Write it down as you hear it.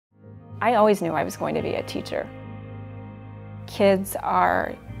I always knew I was going to be a teacher. Kids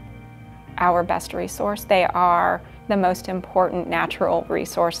are our best resource. They are the most important natural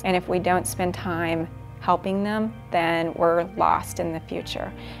resource, and if we don't spend time helping them, then we're lost in the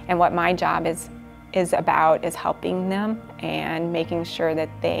future. And what my job is helping them and making sure that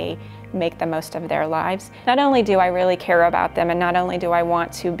they make the most of their lives. Not only do I really care about them, and not only do I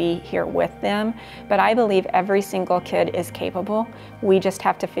want to be here with them, but I believe every single kid is capable. We just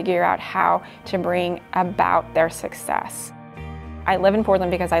have to figure out how to bring about their success. I live in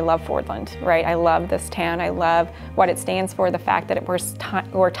Fordland because I love Fordland, right? I love this town. I love what it stands for, the fact that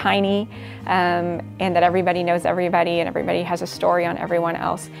we're tiny, and that everybody knows everybody and everybody has a story on everyone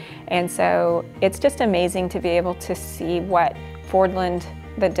else. And so it's just amazing to be able to see what Fordland,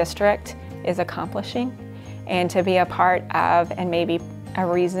 the district, is accomplishing, and to be a part of and maybe a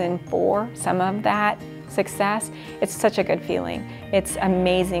reason for some of that success. It's such a good feeling. It's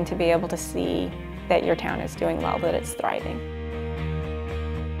amazing to be able to see that your town is doing well, that it's thriving.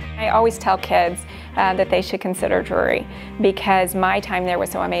 I always tell kids that they should consider Drury because my time there was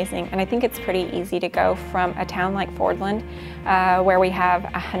so amazing, and I think it's pretty easy to go from a town like Fordland where we have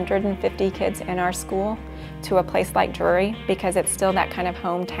 150 kids in our school to a place like Drury because it's still that kind of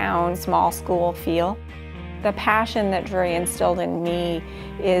hometown, small school feel. The passion that Drury instilled in me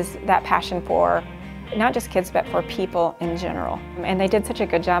is that passion for not just kids, but for people in general. And they did such a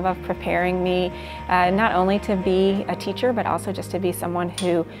good job of preparing me not only to be a teacher, but also just to be someone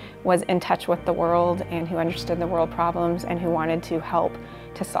who was in touch with the world and who understood the world problems and who wanted to help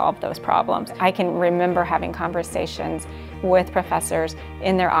to solve those problems. I can remember having conversations with professors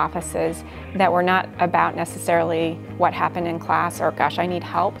in their offices that were not about necessarily what happened in class or, gosh, I need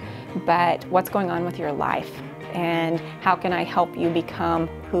help, but what's going on with your life and how can I help you become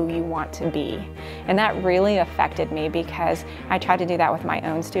who you want to be. And that really affected me because I try to do that with my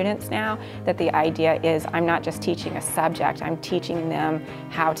own students now, that the idea is I'm not just teaching a subject, I'm teaching them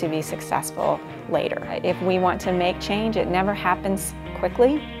how to be successful later. If we want to make change, it never happens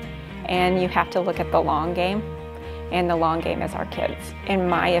quickly, and you have to look at the long game, and the long game is our kids. In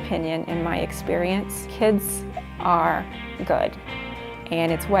my opinion, in my experience, kids are good,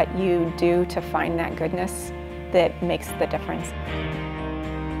 and it's what you do to find that goodness that makes the difference.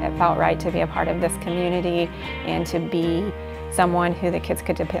 It felt right to be a part of this community and to be someone who the kids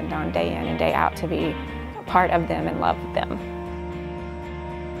could depend on day in and day out to be a part of them and love them.